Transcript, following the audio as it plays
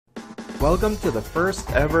Welcome to the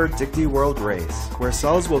first ever Dicty World Race, where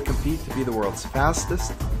cells will compete to be the world's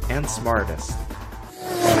fastest and smartest.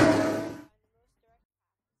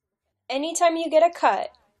 Anytime you get a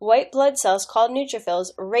cut, white blood cells called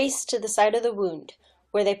neutrophils race to the site of the wound,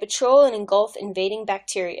 where they patrol and engulf invading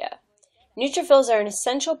bacteria. Neutrophils are an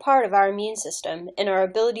essential part of our immune system and our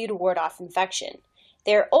ability to ward off infection.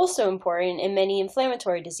 They are also important in many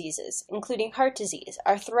inflammatory diseases, including heart disease,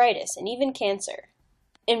 arthritis, and even cancer.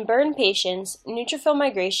 In burn patients, neutrophil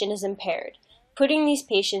migration is impaired, putting these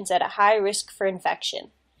patients at a high risk for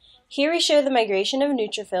infection. Here we show the migration of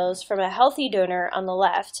neutrophils from a healthy donor on the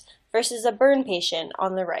left versus a burn patient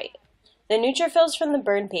on the right. The neutrophils from the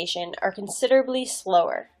burn patient are considerably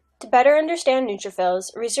slower. To better understand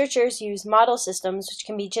neutrophils, researchers use model systems which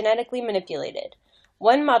can be genetically manipulated.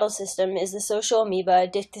 One model system is the social amoeba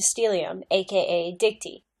Dictystelium, aka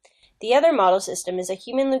Dicty. The other model system is a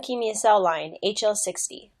human leukemia cell line,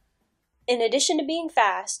 HL60. In addition to being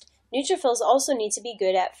fast, neutrophils also need to be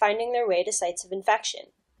good at finding their way to sites of infection.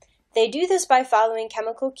 They do this by following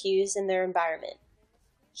chemical cues in their environment.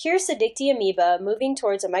 Here's the Dicty amoeba moving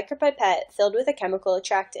towards a micropipette filled with a chemical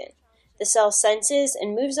attractant. The cell senses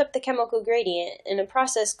and moves up the chemical gradient in a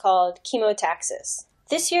process called chemotaxis.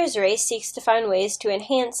 This year's race seeks to find ways to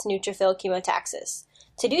enhance neutrophil chemotaxis.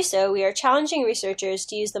 To do so, we are challenging researchers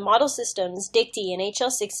to use the model systems Dicty and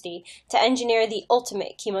HL60 to engineer the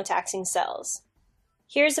ultimate chemotaxing cells.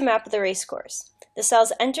 Here's a map of the race course. The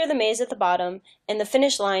cells enter the maze at the bottom, and the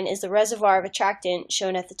finish line is the reservoir of attractant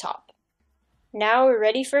shown at the top. Now we're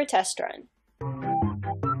ready for a test run.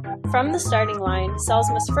 From the starting line,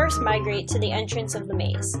 cells must first migrate to the entrance of the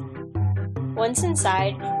maze. Once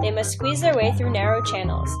inside, they must squeeze their way through narrow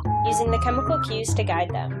channels, using the chemical cues to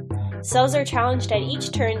guide them. Cells are challenged at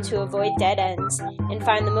each turn to avoid dead ends and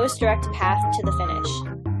find the most direct path to the finish.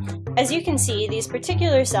 As you can see, these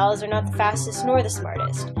particular cells are not the fastest nor the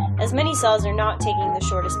smartest, as many cells are not taking the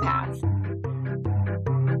shortest path.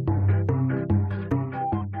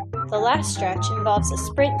 The last stretch involves a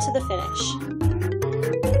sprint to the finish.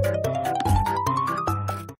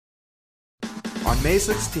 On May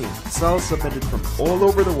 16th, cells submitted from all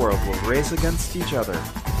over the world will race against each other.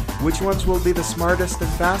 Which ones will be the smartest and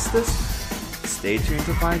fastest? Stay tuned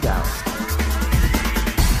to find out.